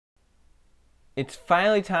It's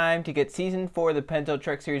finally time to get Season 4 of the Pennzoil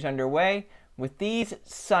Truck Series underway with these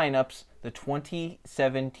signups, the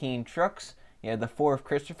 2017 trucks. You have the 4 of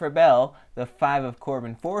Christopher Bell, the 5 of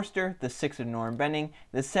Corbin Forster, the 6 of Norm Benning,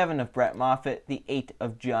 the 7 of Brett Moffitt, the 8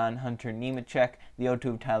 of John Hunter Nemechek, the 02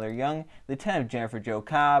 of Tyler Young, the 10 of Jennifer Jo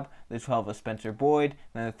Cobb, the 12 of Spencer Boyd,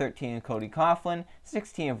 then the 13 of Cody Coughlin,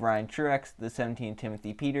 16 of Ryan Truex, the 17 of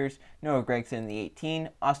Timothy Peters, Noah Gregson in the 18,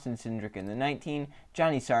 Austin Cindric in the 19,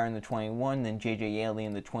 Johnny Sarr in the 21, then JJ Yaley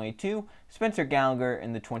in the 22, Spencer Gallagher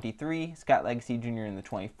in the 23, Scott Legacy Jr. in the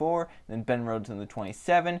 24, then Ben Rhodes in the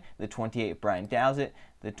 27, the 28 Brian Dowsett,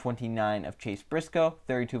 the 29 of Chase Briscoe,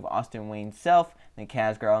 32 of Austin Wayne Self, then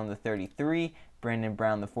Kaz Grau in the 33, Brandon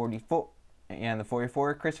Brown the 44, and the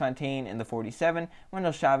 44, Chris Fontaine in the 47,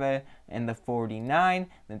 Wendell Chavez in the 49,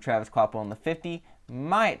 then Travis Kloppel in the 50,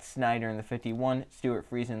 Myatt Snyder in the 51, Stuart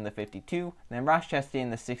Friesen in the 52, then Ross Chastain in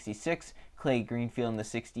the 66, Clay Greenfield in the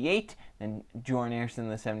 68, then Jordan Anderson in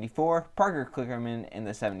the 74, Parker Klickerman in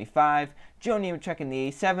the 75, Joe Nemechek in the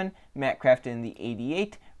 87, Matt Crafton in the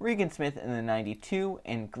 88, Regan Smith in the 92,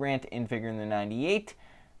 and Grant Infigure in the 98.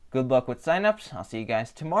 Good luck with signups. I'll see you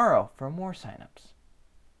guys tomorrow for more signups.